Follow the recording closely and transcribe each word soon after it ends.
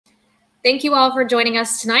Thank you all for joining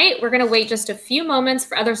us tonight. We're going to wait just a few moments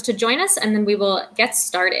for others to join us, and then we will get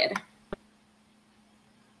started.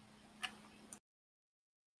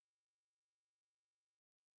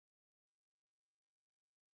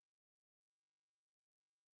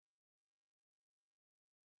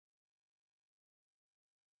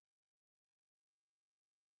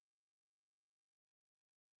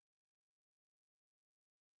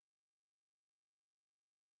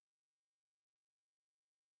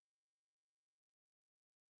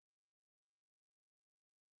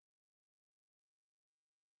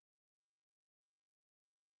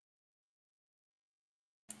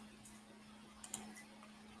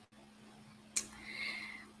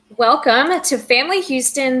 Welcome to Family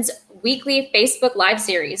Houston's weekly Facebook Live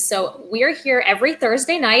series. So we're here every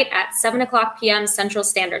Thursday night at 7 o'clock p.m. Central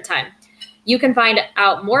Standard Time. You can find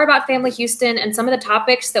out more about Family Houston and some of the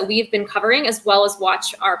topics that we've been covering, as well as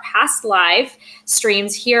watch our past live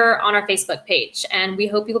streams here on our Facebook page. And we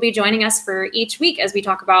hope you'll be joining us for each week as we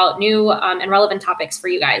talk about new and relevant topics for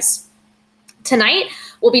you guys. Tonight,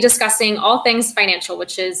 we'll be discussing all things financial,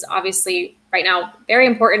 which is obviously right now very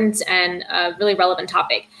important and a really relevant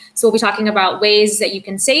topic. So we'll be talking about ways that you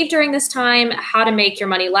can save during this time, how to make your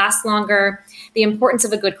money last longer, the importance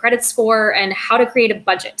of a good credit score, and how to create a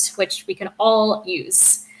budget, which we can all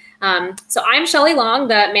use. So I'm Shelly Long,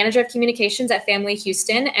 the Manager of Communications at Family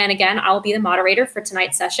Houston. And again, I'll be the moderator for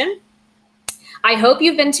tonight's session. I hope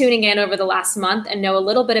you've been tuning in over the last month and know a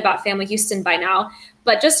little bit about Family Houston by now.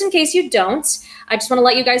 But just in case you don't, I just want to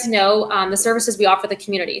let you guys know the services we offer the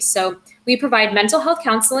community. So we provide mental health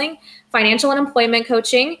counseling, financial and employment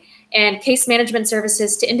coaching, and case management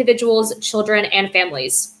services to individuals, children, and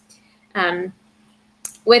families.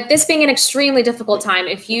 With this being an extremely difficult time,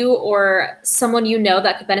 if you or someone you know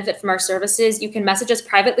that could benefit from our services, you can message us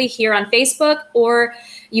privately here on Facebook, or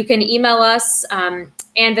you can email us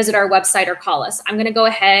and visit our website or call us. I'm going to go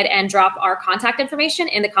ahead and drop our contact information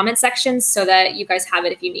in the comment section so that you guys have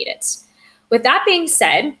it if you need it. With that being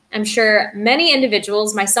said, I'm sure many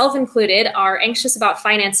individuals, myself included, are anxious about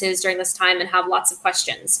finances during this time and have lots of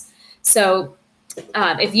questions. So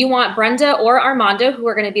if you want Brenda or Armando, who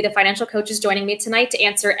are going to be the financial coaches joining me tonight, to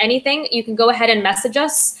answer anything, you can go ahead and message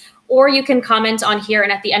us, or you can comment on here,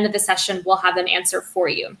 and at the end of the session, we'll have them answer for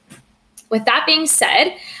you. With that being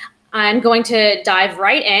said, I'm going to dive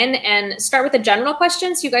right in and start with a general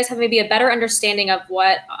question so you guys have maybe a better understanding of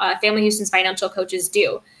what Family Houston's financial coaches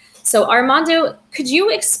do. So Armando, could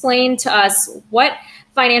you explain to us what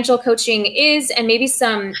financial coaching is and maybe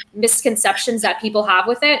some misconceptions that people have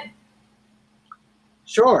with it?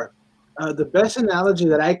 Sure. The best analogy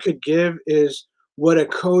that I could give is what a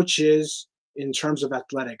coach is in terms of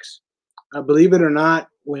athletics. Believe it or not,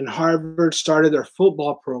 when Harvard started their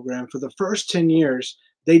football program, for the first 10 years,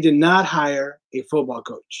 they did not hire a football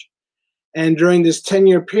coach. And during this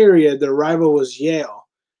 10-year period, their rival was Yale.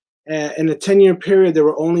 In a 10-year period, they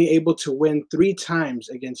were only able to win 3 times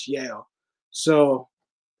against Yale. So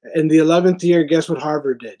in the 11th year, guess what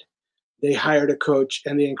Harvard did? They hired a coach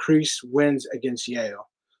and they increased wins against Yale.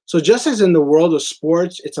 So just as in the world of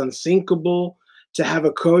sports, it's unthinkable to have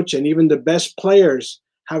a coach, and even the best players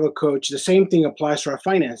have a coach, the same thing applies to our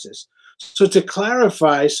finances. So to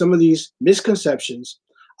clarify some of these misconceptions,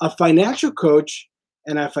 a financial coach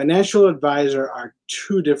and a financial advisor are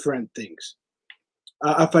 2 different things.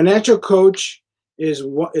 A financial coach is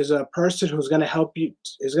a person who's going to help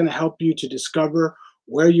you to discover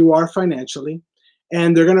where you are financially,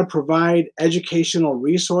 and they're going to provide educational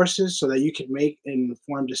resources so that you can make an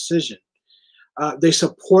informed decision. They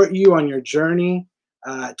support you on your journey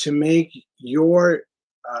to make your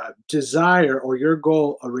desire or your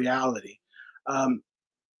goal a reality.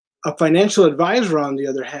 A financial advisor, on the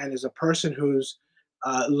other hand, is a person who's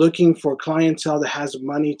looking for clientele that has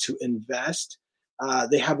money to invest.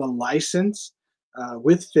 They have a license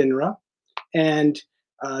with FINRA, and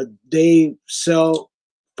they sell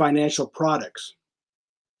financial products.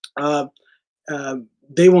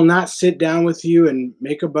 They will not sit down with you and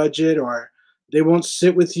make a budget, or they won't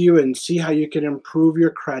sit with you and see how you can improve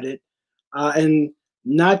your credit. And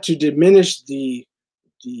not to diminish the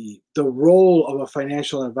role of a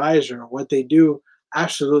financial advisor, what they do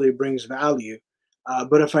absolutely brings value.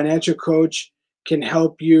 But a financial coach can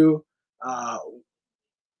help you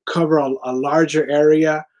cover a larger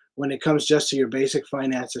area when it comes just to your basic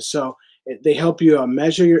finances. So they help you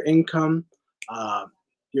measure your income,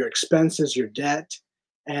 your expenses, your debt,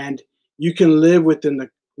 and you can live within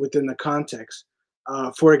the context.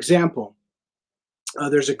 For example,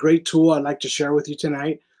 there's a great tool I'd like to share with you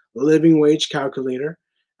tonight, Living Wage Calculator.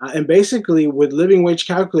 And basically, with Living Wage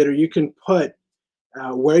Calculator, you can put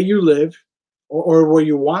where you live, or where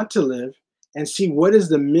you want to live, and see what is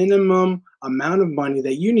the minimum amount of money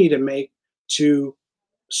that you need to make to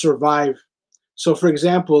survive. So, for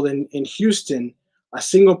example, in Houston, a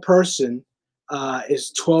single person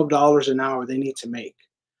is $12 an hour they need to make.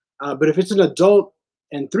 But if it's an adult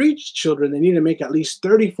and 3 children, they need to make at least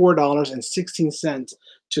 $34.16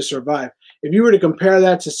 to survive. If you were to compare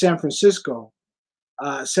that to San Francisco,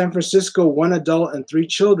 1 adult and 3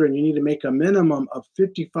 children, you need to make a minimum of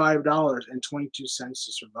 $55.22 to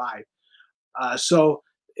survive. So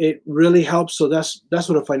it really helps. So that's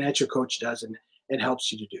what a financial coach does, and it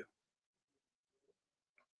helps you to do.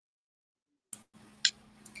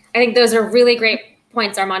 I think those are really great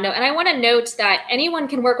points, Armando. And I want to note that anyone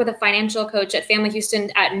can work with a financial coach at Family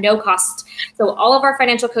Houston at no cost. So all of our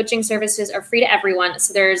financial coaching services are free to everyone.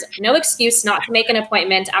 So there's no excuse not to make an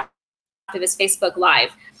appointment after this Facebook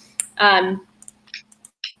Live.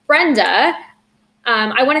 Brenda,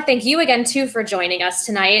 I want to thank you again, too, for joining us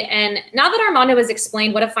tonight. And now that Armando has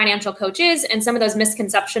explained what a financial coach is and some of those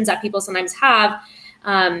misconceptions that people sometimes have,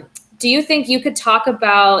 do you think you could talk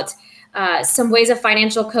about some ways a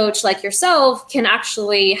financial coach like yourself can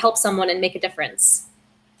actually help someone and make a difference?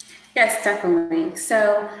 Yes, definitely.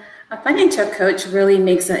 So a financial coach really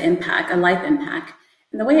makes an impact, a life impact.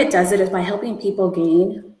 And the way it does it is by helping people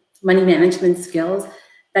gain money management skills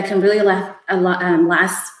that can really last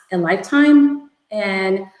a lifetime.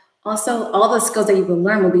 And also all the skills that you will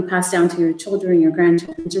learn will be passed down to your children, your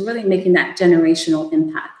grandchildren. So really making that generational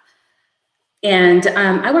impact. And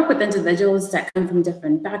I work with individuals that come from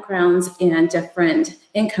different backgrounds and different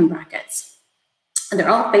income brackets. And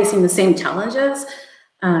they're all facing the same challenges.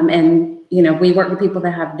 And we work with people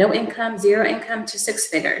that have no income, 0 income to 6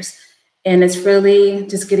 figures. And it's really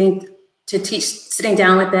just sitting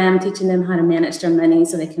down with them, teaching them how to manage their money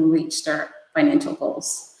so they can reach their financial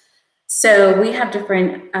goals. So we have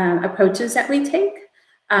different approaches that we take,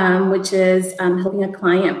 which is helping a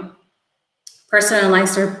client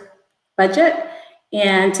personalize their budget.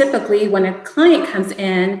 And typically when a client comes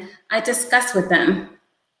in, I discuss with them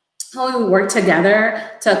how we work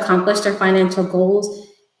together to accomplish their financial goals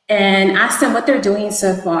and ask them what they're doing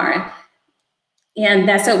so far. And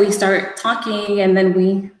that's what we start talking, and then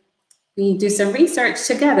we do some research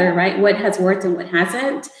together, right? What has worked and what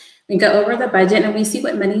hasn't. We go over the budget and we see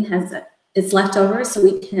what money is left over so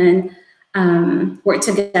we can work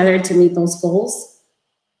together to meet those goals.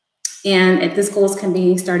 And if these goals can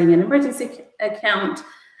be starting an emergency account,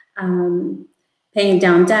 paying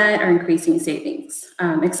down debt, or increasing savings,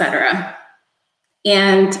 etc.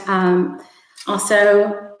 And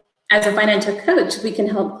also, as a financial coach, we can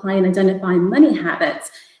help client identify money habits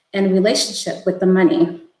and relationship with the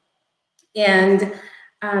money. And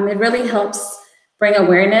it really helps bring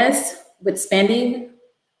awareness with spending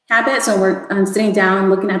habits. So we're sitting down,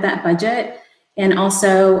 looking at that budget. And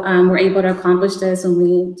also, we're able to accomplish this when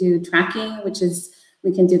we do tracking, which is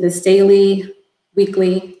we can do this daily,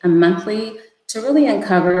 weekly, and monthly to really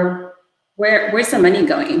uncover where's the money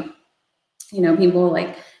going. People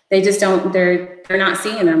they just don't, they're not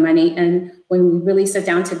seeing their money. And when we really sit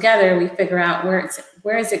down together, we figure out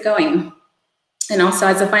where is it going. And also,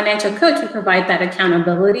 as a financial coach, we provide that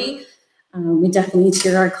accountability. We definitely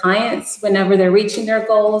cheer our clients whenever they're reaching their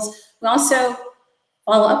goals. We also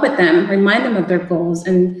follow up with them, remind them of their goals,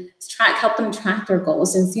 and help them track their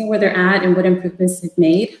goals and see where they're at and what improvements they've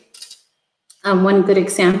made. One good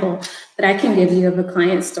example that I can give you of a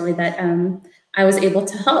client story that I was able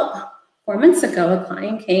to help 4 months ago. A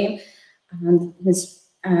client came.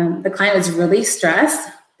 The client was really stressed.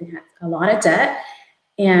 They had a lot of debt.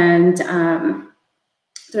 And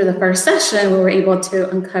through the first session, we were able to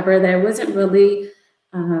uncover there wasn't really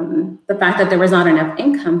the fact that there was not enough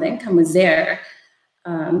income. The income was there.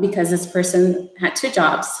 Because this person had 2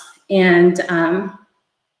 jobs, and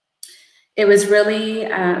it was really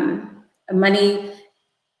a money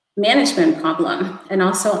management problem and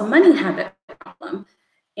also a money habit problem.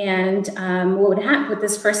 And what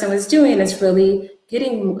this person was doing is really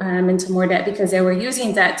getting into more debt because they were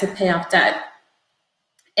using debt to pay off debt.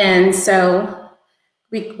 And so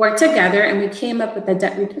we worked together and we came up with a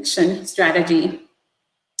debt reduction strategy.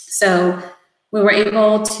 So we were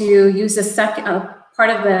able to use the part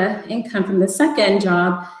of the income from the second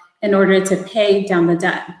job in order to pay down the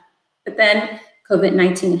debt. But then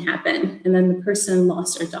COVID-19 happened, and then the person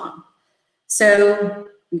lost their job. So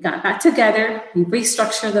we got back together, we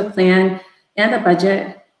restructured the plan and the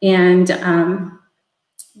budget, and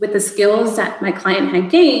with the skills that my client had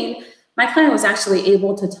gained, my client was actually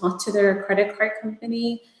able to talk to their credit card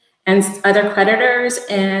company and other creditors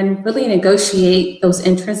and really negotiate those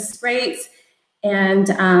interest rates. And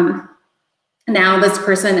now this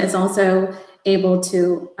person is also able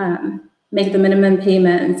to make the minimum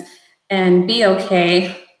payments and be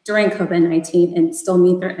okay during COVID-19 and still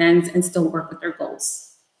meet their ends and still work with their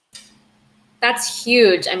goals. That's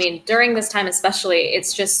huge. I mean, during this time especially,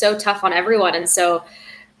 it's just so tough on everyone. And so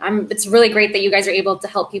it's really great that you guys are able to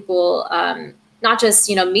help people not just,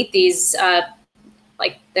 meet these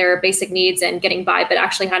like their basic needs and getting by, but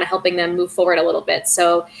actually kind of helping them move forward a little bit.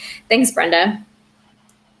 So thanks, Brenda.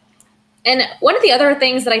 And one of the other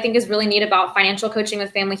things that I think is really neat about financial coaching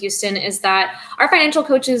with Family Houston is that our financial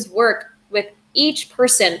coaches work with each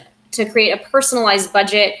person to create a personalized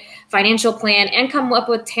budget, financial plan, and come up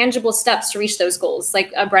with tangible steps to reach those goals,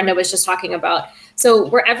 like Brenda was just talking about. So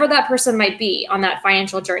wherever that person might be on that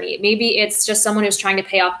financial journey, maybe it's just someone who's trying to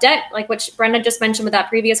pay off debt, like what Brenda just mentioned with that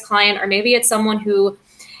previous client, or maybe it's someone who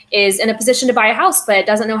is in a position to buy a house but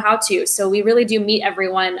doesn't know how to. So we really do meet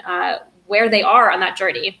everyone where they are on that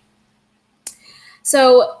journey.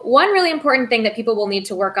 So one really important thing that people will need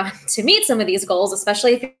to work on to meet some of these goals,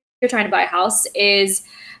 especially if you're trying to buy a house, is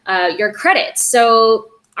your credit. So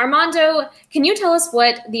Armando, can you tell us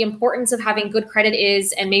what the importance of having good credit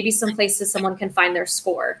is, and maybe some places someone can find their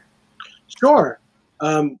score? Sure.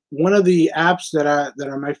 One of the apps that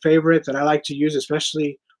are my favorite that I like to use,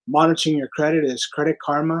 especially monitoring your credit, is Credit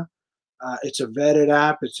Karma. It's a vetted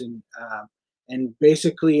app. And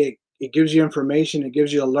basically it gives you information, it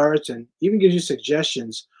gives you alerts, and even gives you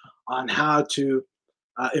suggestions on how to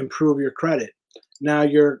improve your credit. Now,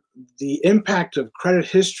 the impact of credit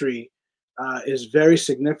history is very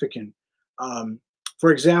significant.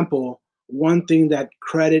 For example, one thing that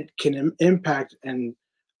credit can impact, and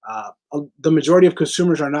the majority of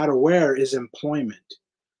consumers are not aware, is employment.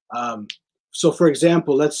 So, for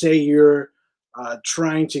example, let's say you're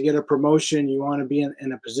trying to get a promotion, you want to be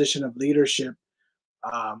in a position of leadership,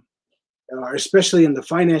 or especially in the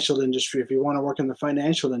financial industry. If you want to work in the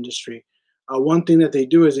financial industry, one thing that they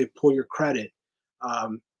do is they pull your credit.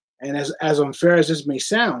 And as unfair as this may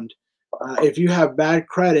sound, if you have bad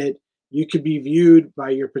credit, you could be viewed by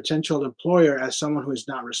your potential employer as someone who is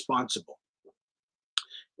not responsible.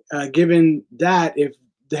 Given that, if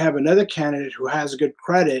they have another candidate who has good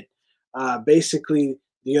credit, basically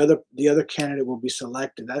the other candidate will be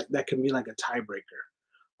selected. That can be like a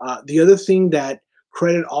tiebreaker. The other thing that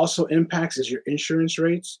credit also impacts is your insurance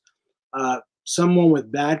rates. Someone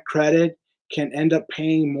with bad credit can end up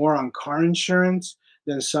paying more on car insurance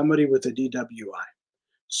than somebody with a DWI.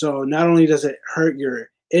 So not only does it hurt your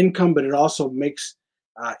income, but it also makes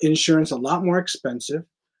insurance a lot more expensive.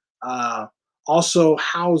 Also,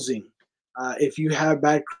 housing. If you have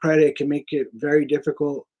bad credit, it can make it very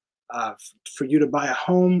difficult for you to buy a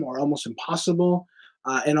home, or almost impossible.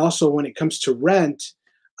 And also, when it comes to rent,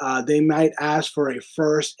 they might ask for a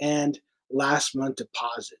first and last month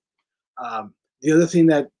deposit.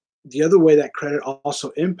 The other way that credit also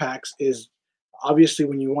impacts is obviously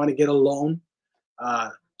when you want to get a loan.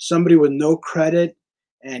 Somebody with no credit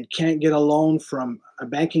and can't get a loan from a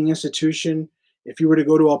banking institution, if you were to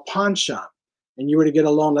go to a pawn shop and you were to get a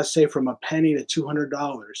loan, let's say from a penny to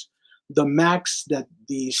 $200, the max that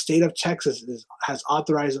the state of Texas has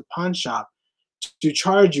authorized a pawn shop to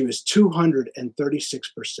charge you is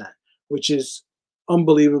 236%, which is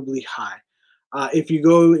unbelievably high. If you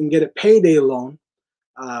go and get a payday loan,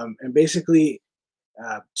 and basically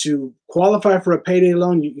to qualify for a payday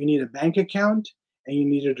loan, you need a bank account and you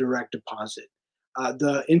need a direct deposit.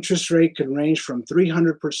 The interest rate can range from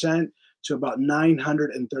 300% to about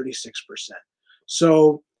 936%.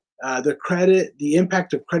 So the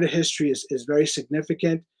impact of credit history is very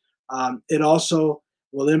significant. It also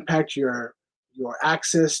will impact your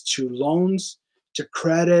access to loans, to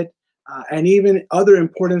credit, and even other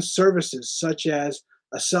important services such as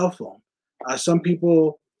a cell phone. Some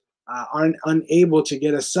people aren't unable to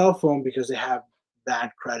get a cell phone because they have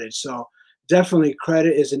bad credit. So definitely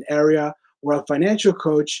credit is an area where a financial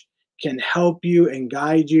coach can help you and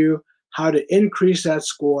guide you how to increase that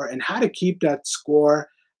score and how to keep that score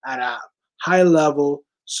at a high level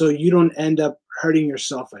so you don't end up hurting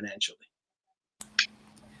yourself financially.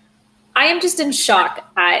 I am just in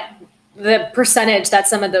shock at the percentage that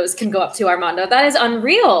some of those can go up to, Armando. That is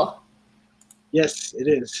unreal. Yes, it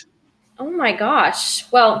is. Oh my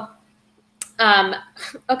gosh. Well,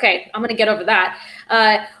 okay, I'm going to get over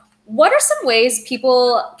that. What are some ways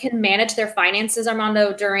people can manage their finances,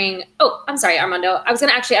 Armando, I'm sorry, Armando. I was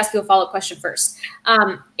going to actually ask you a follow-up question first.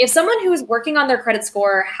 If someone who is working on their credit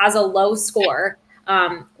score has a low score,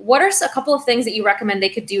 what are a couple of things that you recommend they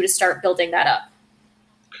could do to start building that up?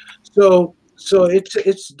 So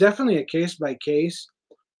it's definitely a case-by-case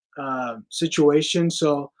situation.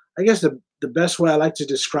 So I guess the best way I like to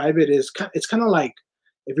describe it is it's kind of like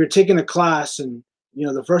if you're taking a class and,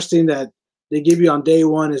 the first thing that they give you on day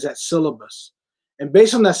one is that syllabus. And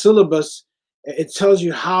based on that syllabus, it tells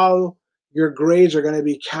you how your grades are going to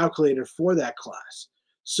be calculated for that class.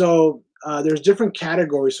 So there's different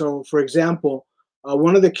categories. So for example,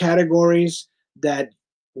 one of the categories that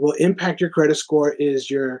will impact your credit score is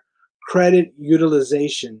your credit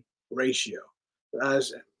utilization ratio.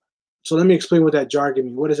 So let me explain what that jargon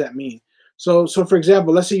means. What does that mean? So for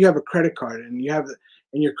example, let's say you have a credit card and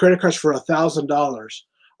your credit card's for $1,000.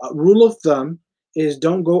 Rule of thumb is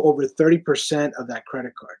don't go over 30% of that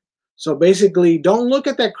credit card. So basically, don't look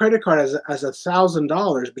at that credit card as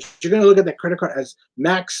 $1,000, but you're going to look at that credit card as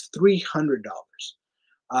max $300.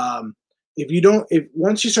 If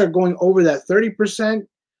once you start going over that 30%,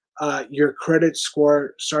 your credit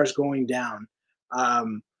score starts going down.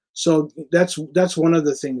 So that's one of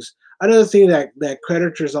the things. Another thing that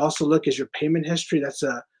creditors also look is your payment history. I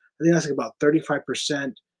think that's like about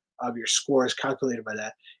 35% of your score is calculated by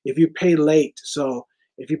that. If you pay late, so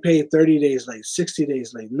if you pay 30 days late, 60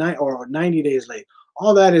 days late, or 90 days late,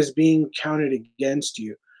 all that is being counted against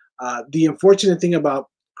you. The unfortunate thing about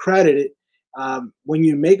credit, when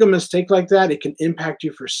you make a mistake like that, it can impact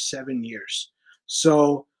you for 7 years.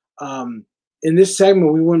 So in this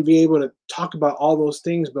segment, we wouldn't be able to talk about all those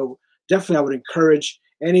things, but definitely I would encourage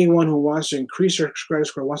anyone who wants to increase their credit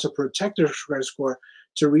score, wants to protect their credit score,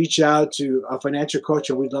 to reach out to a financial coach,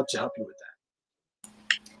 and we'd love to help you with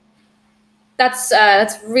that.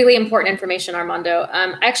 That's really important information, Armando.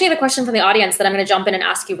 I actually have a question from the audience that I'm going to jump in and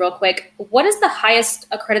ask you real quick. What is the highest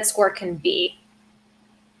a credit score can be?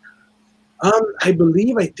 I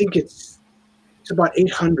think it's about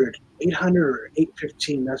 800 or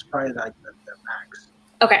 815. That's probably like the max.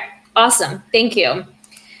 Okay, awesome. Thank you.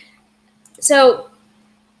 So,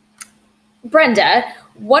 Brenda,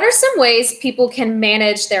 what are some ways people can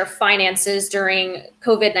manage their finances during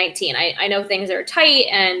COVID-19? I know things are tight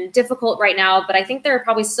and difficult right now, but I think there are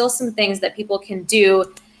probably still some things that people can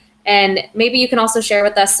do. And maybe you can also share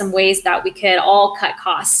with us some ways that we could all cut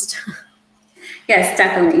costs. Yes,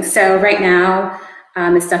 definitely. So right now,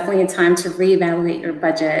 it's definitely a time to reevaluate your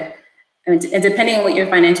budget, and depending on what your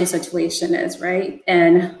financial situation is, right?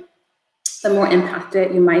 And the more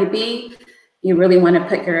impacted you might be, you really want to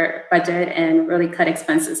put your budget and really cut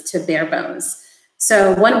expenses to bare bones.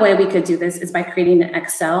 So one way we could do this is by creating an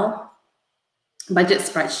Excel budget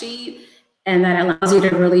spreadsheet, and that allows you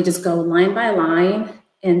to really just go line by line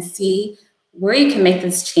and see where you can make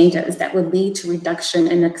these changes that would lead to reduction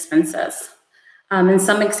in expenses. And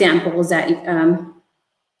some examples that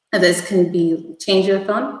of this can be change your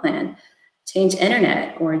phone plan, change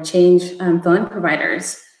internet, or change phone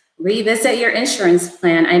providers. Revisit your insurance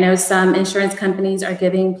plan. I know some insurance companies are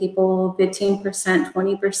giving people 15%,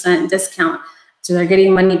 20% discount, so they're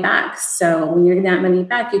getting money back. So when you're getting that money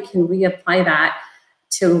back, you can reapply that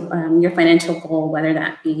to your financial goal, whether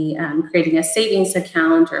that be creating a savings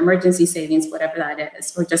account or emergency savings, whatever that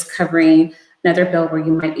is, or just covering another bill where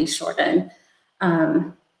you might be shorted.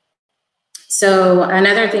 So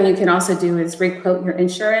another thing you can also do is requote your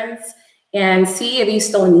insurance and see if you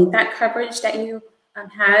still need that coverage that you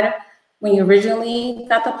had when you originally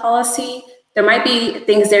got the policy. There might be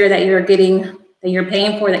things there that you're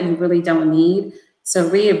paying for that you really don't need. So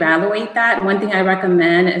reevaluate that. One thing I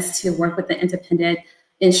recommend is to work with an independent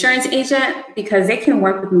insurance agent, because they can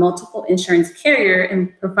work with multiple insurance carrier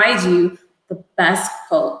and provide you the best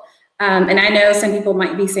quote. And I know some people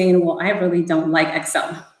might be saying, well, I really don't like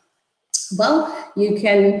Excel. Well, you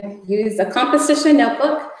can use a composition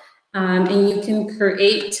notebook, and you can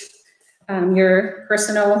create your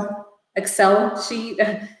personal Excel sheet.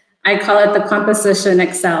 I call it the composition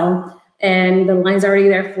Excel, and the line's already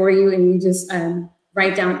there for you, and you just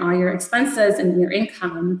write down all your expenses and your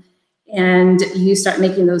income, and you start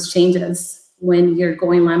making those changes when you're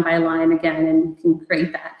going line by line again, and you can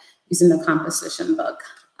create that using the composition book.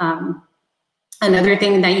 Another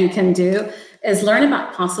thing that you can do is learn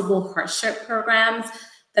about possible hardship programs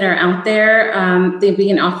that are out there. They're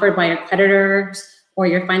being offered by your creditors or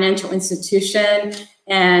your financial institution.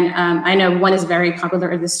 And I know one is very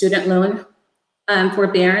popular, the student loan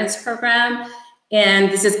forbearance program. And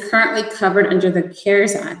this is currently covered under the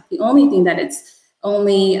CARES Act. The only thing that it's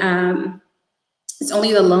only the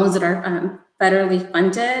loans that are federally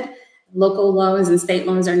funded. Local loans and state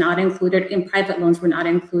loans are not included, and private loans were not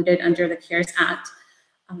included under the CARES Act.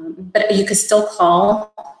 But you could still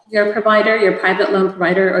call your provider, your private loan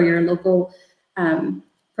provider, or your local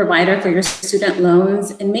provider for your student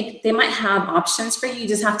loans, and they might have options for you. You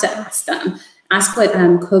just have to ask them. Ask what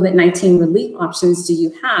COVID-19 relief options do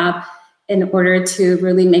you have in order to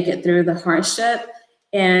really make it through the hardship.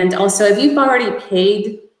 And also, if you've already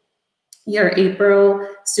paid your April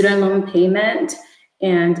student loan payment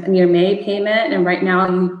and your May payment, and right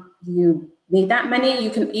now you need that money,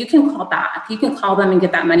 you can call back. You can call them and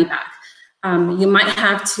get that money back. You might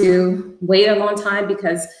have to wait a long time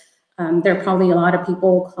because there are probably a lot of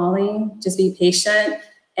people calling. Just be patient,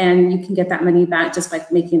 and you can get that money back just by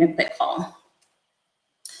making a quick call.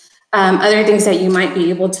 Other things that you might be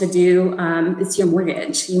able to do is your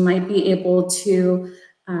mortgage. You might be able to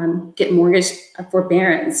get mortgage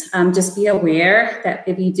forbearance. Just be aware that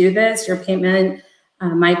if you do this, your payment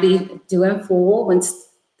might be due in full once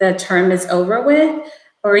the term is over with,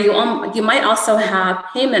 or you might also have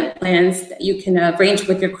payment plans that you can arrange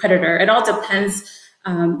with your creditor. It all depends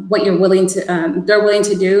what you're willing to, they're willing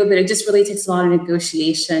to do, but it just really takes a lot of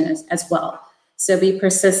negotiation as well. So be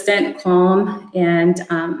persistent, calm, and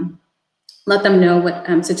let them know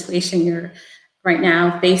what situation you're right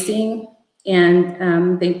now facing,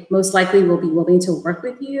 and they most likely will be willing to work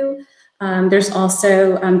with you. There's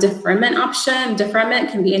also deferment option. Deferment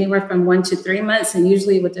can be anywhere from 1 to 3 months, and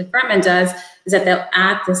usually what deferment does is that they'll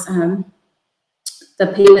add this the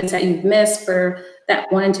payments that you've missed for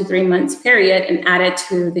that 1 to 3 months period and add it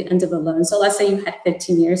to the end of the loan. So let's say you had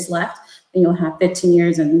 15 years left, and you'll have 15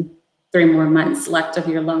 years and 3 more months left of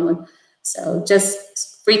your loan. So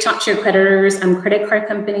just reach out to your creditors, credit card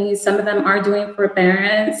companies. Some of them are doing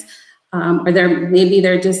forbearance, or maybe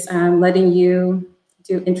they're just letting you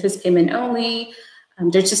do interest payment only.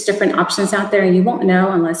 There's just different options out there, and you won't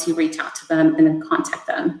know unless you reach out to them and then contact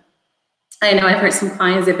them. I know I've heard some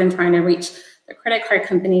clients, they've been trying to reach their credit card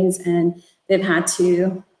companies and they've had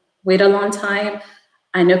to wait a long time.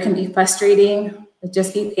 I know it can be frustrating, but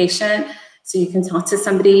just be patient so you can talk to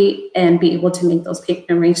somebody and be able to make those payment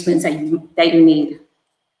arrangements that you need.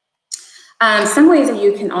 Some ways that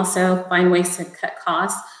you can also find ways to cut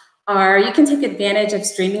costs are you can take advantage of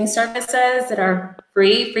streaming services that are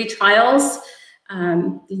free trials.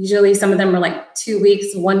 Usually some of them are like 2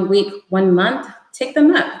 weeks, 1 week, 1 month. Take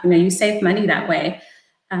them up. You save money that way.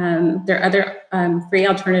 There are other free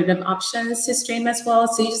alternative options to stream as well.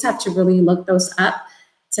 So you just have to really look those up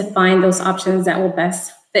to find those options that will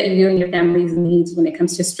best fit you and your family's needs when it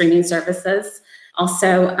comes to streaming services.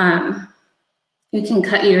 Also, you can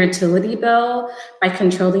cut your utility bill by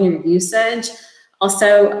controlling your usage.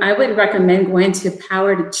 Also, I would recommend going to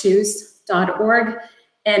powertochoose.org,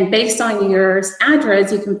 and based on your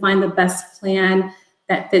address, you can find the best plan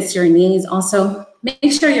that fits your needs. Also,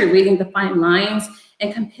 make sure you're reading the fine lines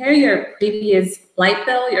and compare your previous light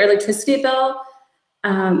bill, your electricity bill,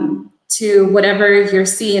 to whatever you're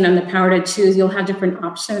seeing on the Power to Choose. You'll have different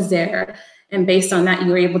options there, and based on that,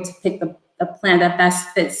 you're able to pick the plan that best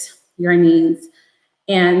fits your needs.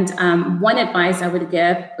 And one advice I would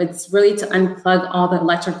give is really to unplug all the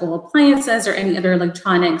electrical appliances or any other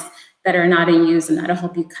electronics that are not in use, and that'll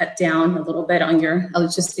help you cut down a little bit on your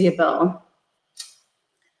electricity bill.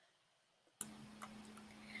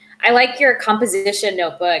 I like your composition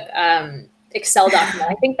notebook, Excel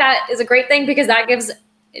document. I think that is a great thing because that gives,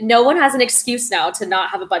 no one has an excuse now to not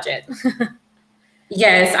have a budget.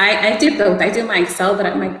 Yes, I do both. I do my Excel,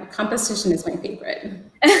 but my composition is my favorite.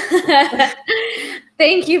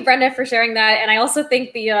 Thank you, Brenda, for sharing that. And I also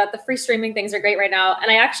think the free streaming things are great right now.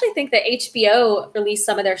 And I actually think that HBO released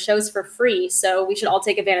some of their shows for free. So we should all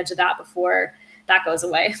take advantage of that before that goes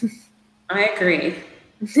away. I agree.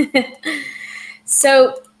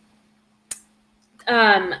 So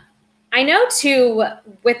I know too,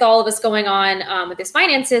 with all of this going on with these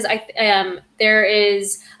finances, there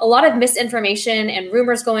is a lot of misinformation and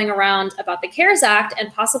rumors going around about the CARES Act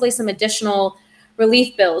and possibly some additional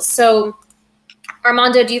relief bills. So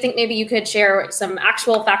Armando, do you think maybe you could share some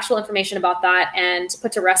actual factual information about that and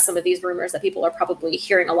put to rest some of these rumors that people are probably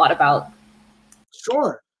hearing a lot about?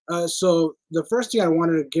 Sure. So the first thing I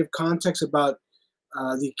wanted to give context about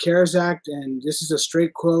the CARES Act, and this is a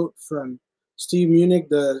straight quote from Steve Mnuchin,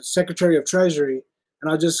 the Secretary of Treasury,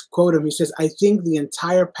 and I'll just quote him. He says, "I think the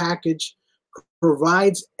entire package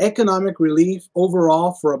provides economic relief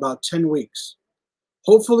overall for about 10 weeks.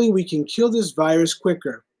 Hopefully we can kill this virus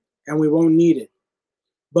quicker and we won't need it.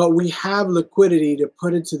 But we have liquidity to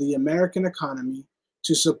put into the American economy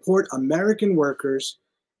to support American workers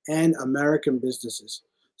and American businesses."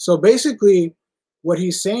 So basically what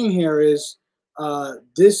he's saying here is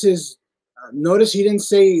this is, notice he didn't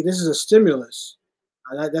say this is a stimulus.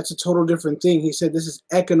 That's a total different thing. He said this is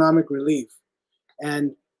economic relief.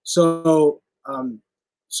 And so I'd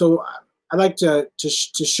like to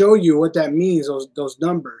show you what that means, those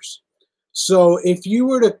numbers. So if you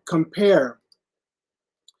were to compare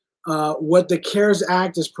what the CARES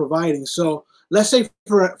Act is providing, so let's say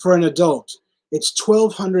for an adult, it's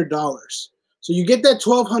 $1,200. So you get that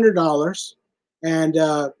 $1,200, and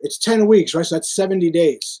it's 10 weeks, right? So that's 70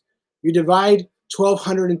 days. You divide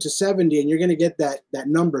 1,200 into 70, and you're going to get that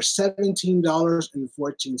number,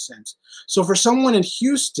 $17.14. So for someone in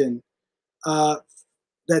Houston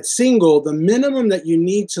that's single, the minimum that you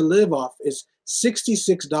need to live off is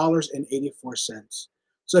 $66.84.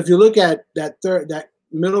 So if you look at that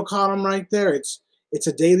middle column right there, it's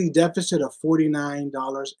a daily deficit of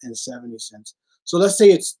 $49.70. So let's say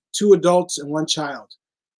it's 2 adults and 1 child.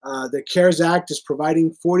 The CARES Act is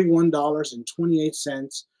providing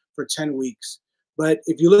 $41.28 for 10 weeks. But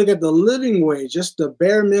if you look at the living wage, just the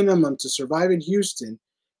bare minimum to survive in Houston,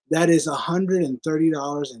 that is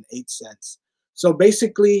 $130.08. So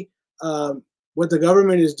basically, what the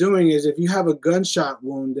government is doing is if you have a gunshot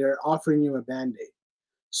wound, they're offering you a Band-Aid.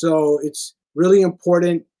 So it's really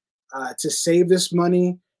important to save this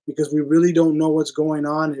money, because we really don't know what's going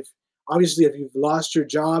on. Obviously, if you've lost your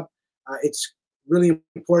job, it's really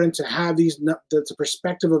important to have the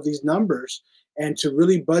perspective of these numbers and to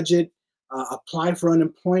really budget, apply for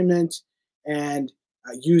unemployment, and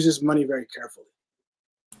use this money very carefully.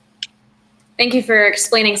 Thank you for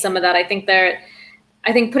explaining some of that. I think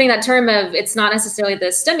putting that term of, it's not necessarily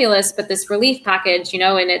the stimulus, but this relief package, and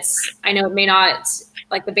I know it may not,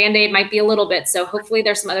 like the Band-Aid might be a little bit. So hopefully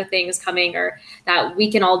there's some other things coming, or that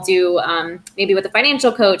we can all do, maybe with a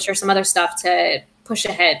financial coach or some other stuff to push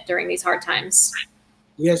ahead during these hard times.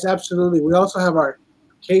 Yes, absolutely. We also have our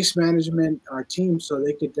case management, our team, so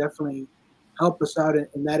they could definitely help us out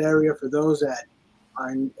in that area. For those that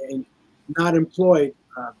are not employed,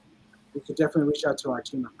 we could definitely reach out to our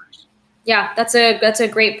team members. Yeah, that's a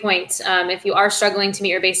great point. If you are struggling to meet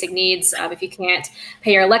your basic needs, if you can't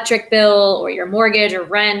pay your electric bill or your mortgage or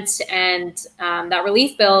rent, and that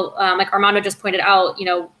relief bill, like Armando just pointed out,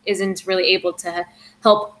 isn't really able to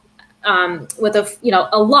help with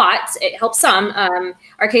a lot. It helps some.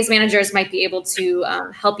 Our case managers might be able to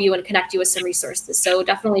help you and connect you with some resources. So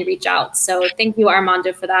definitely reach out. So thank you,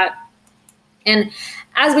 Armando, for that. And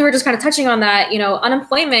as we were just kind of touching on that,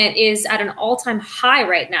 unemployment is at an all-time high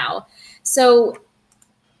right now. So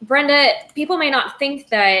Brenda, people may not think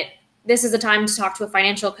that this is a time to talk to a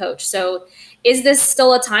financial coach. So is this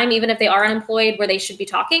still a time, even if they are unemployed, where they should be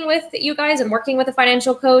talking with you guys and working with a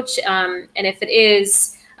financial coach? And if it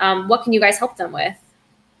is, what can you guys help them with?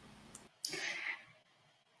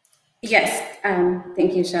 Yes,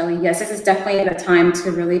 thank you, Shelly. Yes, this is definitely the time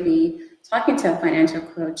to really be talking to a financial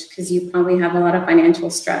coach, because you probably have a lot of financial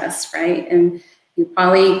stress, right? And you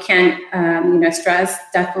probably can't, stress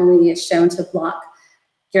definitely is shown to block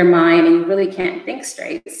your mind, and you really can't think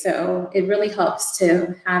straight. So it really helps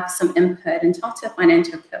to have some input and talk to a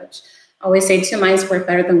financial coach. I always say 2 minds work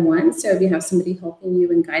better than 1. So if you have somebody helping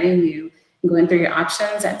you and guiding you and going through your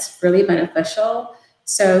options, that's really beneficial.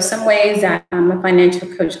 So some ways that a financial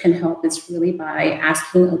coach can help is really by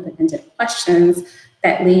asking open-ended questions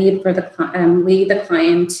that lead the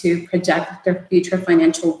client to project their future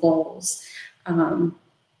financial goals. And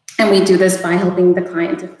we do this by helping the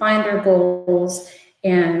client define their goals,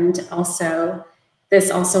 and this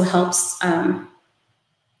also helps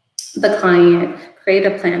the client create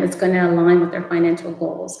a plan that's going to align with their financial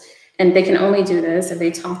goals. And they can only do this if they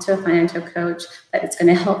talk to a financial coach that it's going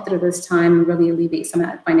to help through this time and really alleviate some of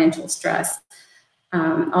that financial stress.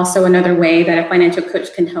 Also, another way that a financial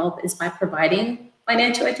coach can help is by providing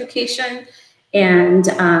financial education, and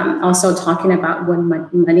also talking about what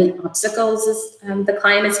money obstacles the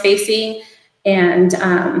client is facing. And,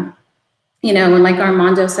 and like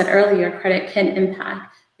Armando said earlier, credit can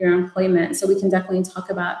impact your employment. So we can definitely talk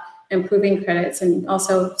about improving credits and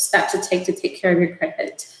also steps to take care of your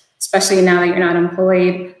credit, especially now that you're not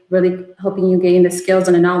employed, really helping you gain the skills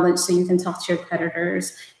and the knowledge so you can talk to your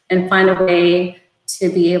creditors and find a way to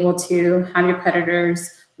be able to have your creditors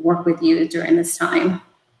work with you during this time.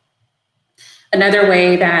 Another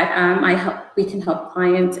way that we can help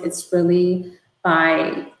clients is really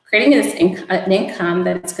by creating an income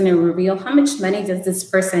that's going to reveal how much money does this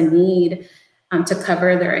person need to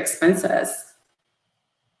cover their expenses.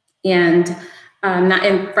 And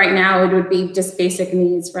right now it would be just basic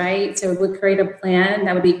needs, right? So it would create a plan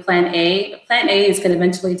that would be Plan A. Plan A is going to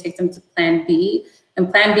eventually take them to Plan B, and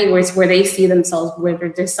Plan B is where they see themselves, where their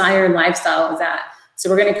desired lifestyle is at. So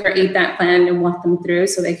we're going to create that plan and walk them through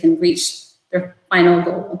so they can reach their final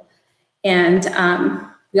goal. And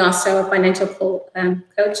we also, a financial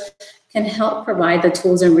coach can help provide the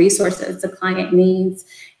tools and resources the client needs.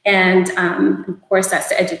 And of course, that's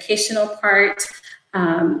the educational part.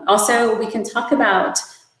 Also, we can talk about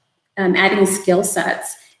adding skill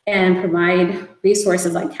sets and provide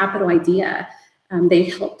resources like Capital Idea. They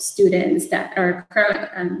help students that are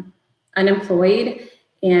currently unemployed,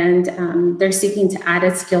 and they're seeking to add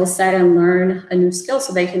a skill set and learn a new skill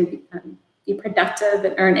so they can be productive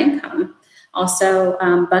and earn income. Also,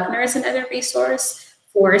 Buckner is another resource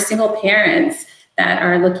for single parents that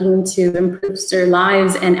are looking to improve their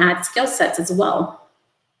lives and add skill sets as well.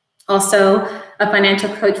 Also, a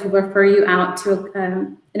financial coach will refer you out to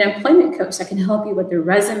an employment coach that can help you with your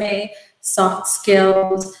resume, soft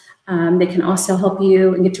skills. They can also help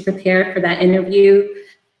you and get you prepared for that interview.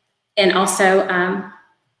 And also,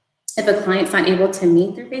 if a client's not able to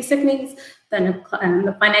meet their basic needs, then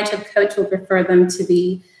the financial coach will refer them to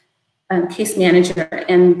the case manager,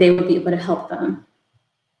 and they will be able to help them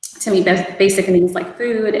to meet basic needs like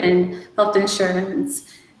food and health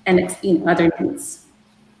insurance and other needs.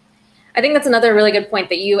 I think that's another really good point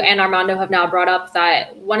that you and Armando have now brought up,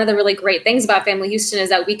 that one of the really great things about Family Houston is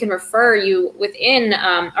that we can refer you within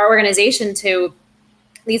our organization to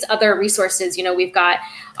these other resources. You know, we've got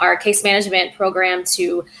our case management program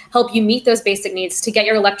to help you meet those basic needs, to get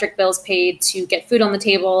your electric bills paid, to get food on the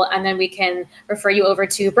table. And then we can refer you over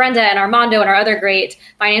to Brenda and Armando and our other great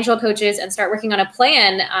financial coaches and start working on a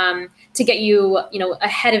plan to get you,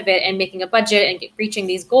 ahead of it and making a budget and reaching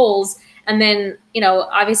these goals. And then,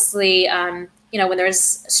 obviously, when there's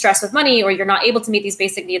stress with money or you're not able to meet these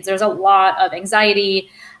basic needs, there's a lot of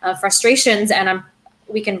anxiety, frustrations, and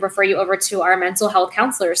we can refer you over to our mental health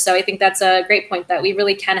counselors. So I think that's a great point, that we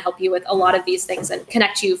really can help you with a lot of these things and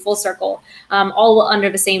connect you full circle, all under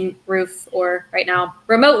the same roof, or right now,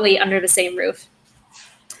 remotely under the same roof.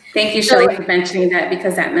 Thank you, Shelly, for mentioning that,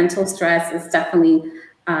 because that mental stress is definitely,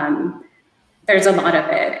 there's a lot of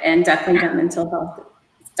it, and definitely that mental health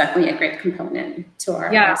definitely a great component to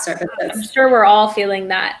our services. I'm sure we're all feeling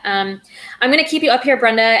that. I'm going to keep you up here,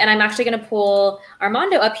 Brenda, and I'm actually going to pull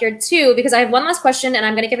Armando up here too, because I have one last question and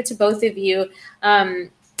I'm going to give it to both of you.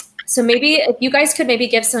 So maybe if you guys could maybe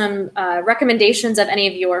give some recommendations of any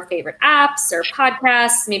of your favorite apps or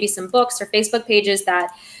podcasts, maybe some books or Facebook pages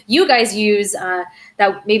that you guys use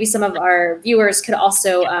that maybe some of our viewers could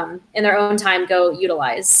also in their own time go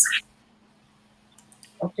utilize.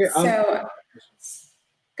 Okay. So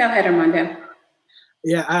go ahead, Armando.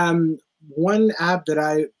 Yeah, one app that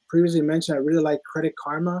I previously mentioned, I really like Credit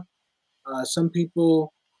Karma. Some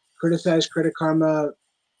people criticize Credit Karma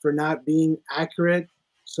for not being accurate.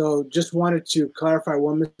 So just wanted to clarify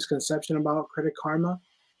one misconception about Credit Karma.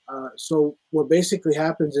 So what basically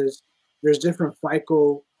happens is there's different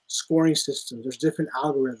FICO scoring systems. There's different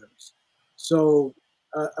algorithms. So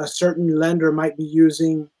a certain lender might be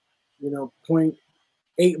using,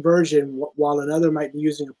 0.8 version, while another might be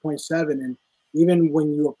using a 0.7. And even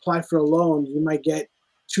when you apply for a loan, you might get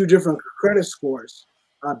two different credit scores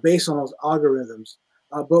based on those algorithms.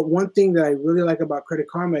 But one thing that I really like about Credit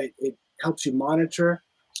Karma, it helps you monitor.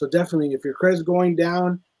 So definitely, if your credit's going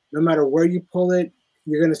down, no matter where you pull it,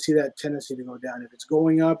 you're going to see that tendency to go down. If it's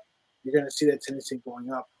going up, you're going to see that tendency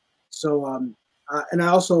going up. So, and I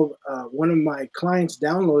also, one of my clients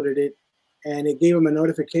downloaded it, and it gave him a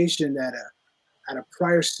notification that at a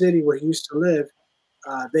prior city where he used to live,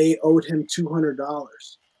 they owed him $200.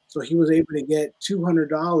 So he was able to get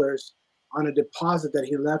 $200 on a deposit that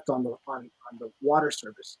he left on the water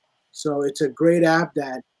service. So it's a great app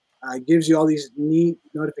that gives you all these neat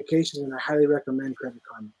notifications, and I highly recommend Credit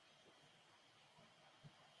Karma.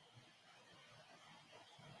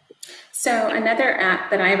 So another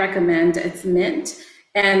app that I recommend is Mint.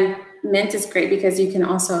 And Mint is great because you can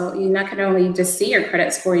also, you not only just see your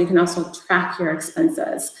credit score, you can also track your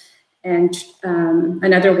expenses. And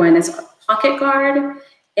another one is Pocket Guard.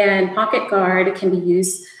 And Pocket Guard can be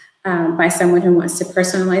used by someone who wants to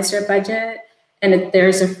personalize their budget. And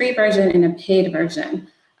there's a free version and a paid version.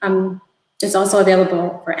 It's also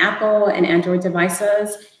available for Apple and Android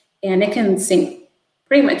devices, and it can sync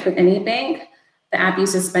pretty much with any bank. The app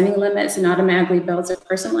uses spending limits and automatically builds a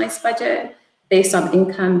personalized budget based on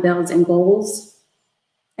income, bills, and goals.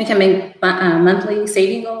 It can make monthly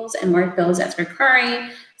saving goals and mark bills as recurring,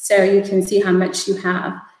 so you can see how much you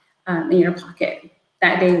have in your pocket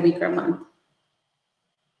that day, week, or month.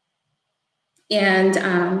 And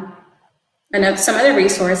some other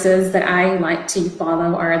resources that I like to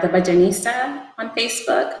follow are the Budgetnista on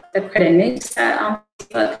Facebook, the Creditnista on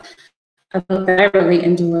Facebook. A book that I really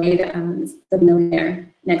enjoyed, The Millionaire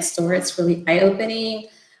Next Door. It's really eye-opening.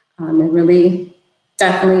 It really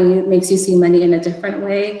definitely makes you see money in a different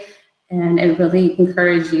way, and it really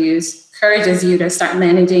encourages you to start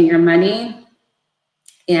managing your money.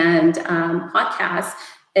 And podcasts,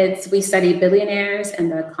 it's We Study Billionaires and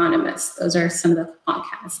The Economist. Those are some of the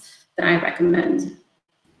podcasts that I recommend.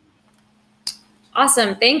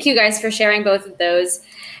 Awesome. Thank you guys for sharing both of those.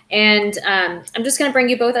 And I'm just going to bring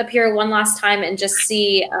you both up here one last time and just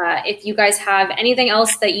see if you guys have anything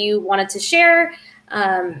else that you wanted to share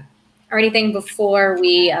or anything before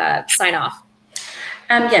we sign off.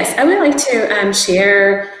 Yes, I would like to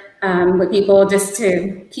share with people just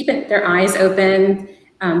to keep their eyes open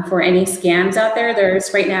for any scams out there.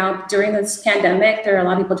 There's right now, during this pandemic, there are a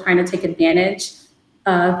lot of people trying to take advantage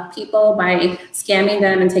of people by scamming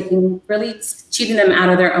them and really cheating them out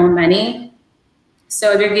of their own money.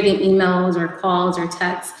 So if you're getting emails or calls or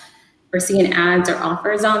texts or seeing ads or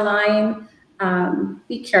offers online,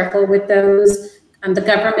 be careful with those. The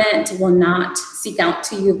government will not seek out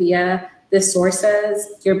to you via the sources.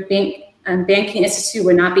 Your banking institute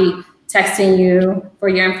will not be texting you for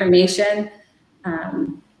your information.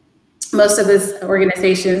 Most of these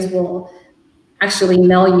organizations will actually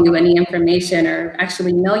mail you any information, or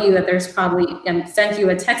actually mail you that there's probably, send you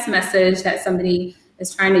a text message that somebody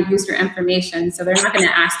is trying to use your information. So they're not going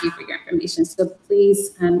to ask you for your information. So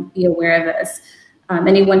please be aware of this.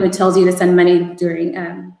 Anyone who tells you to send money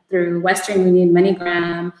through Western Union,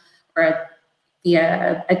 MoneyGram, or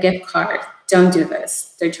via a gift card, don't do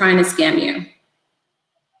this. They're trying to scam you.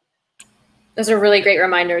 Those are really great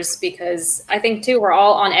reminders, because I think too, we're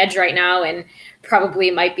all on edge right now and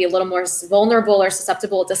probably might be a little more vulnerable or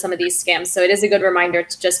susceptible to some of these scams. So it is a good reminder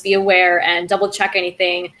to just be aware and double check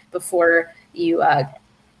anything before you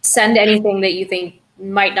send anything that you think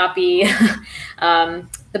might not be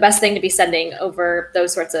the best thing to be sending over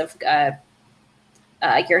those sorts of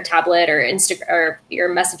your tablet or Instagram or your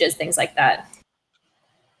messages, things like that.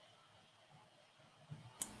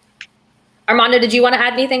 Armando, did you want to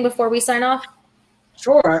add anything before we sign off?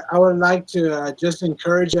 Sure. I would like to just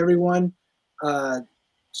encourage everyone to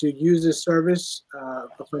use this service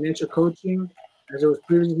of financial coaching. As it was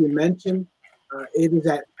previously mentioned, it is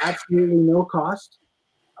at absolutely no cost.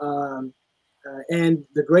 And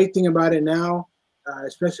the great thing about it now,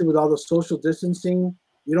 especially with all the social distancing,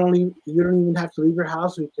 you don't even have to leave your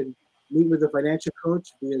house. We can meet with a financial coach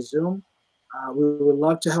via Zoom. We would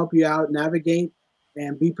love to help you out, navigate,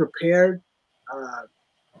 and be prepared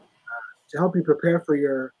to help you prepare for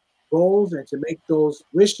your goals and to make those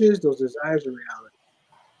wishes, those desires a reality.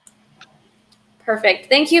 Perfect.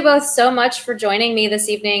 Thank you both so much for joining me this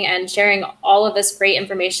evening and sharing all of this great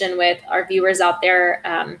information with our viewers out there.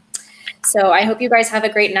 So I hope you guys have a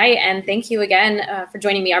great night, and thank you again for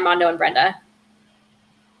joining me, Armando and Brenda.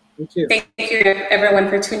 Thank you. Thank you, everyone,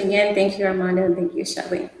 for tuning in. Thank you, Armando, and thank you,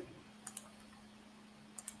 Shelly.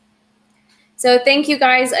 So thank you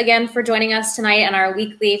guys again for joining us tonight on our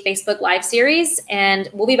weekly Facebook Live series. And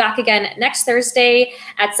we'll be back again next Thursday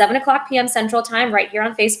at 7 p.m. Central Time right here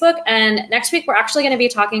on Facebook. And next week, we're actually going to be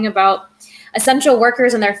talking about essential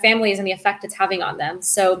workers and their families and the effect it's having on them.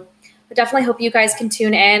 So we definitely hope you guys can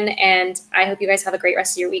tune in, and I hope you guys have a great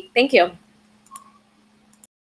rest of your week. Thank you.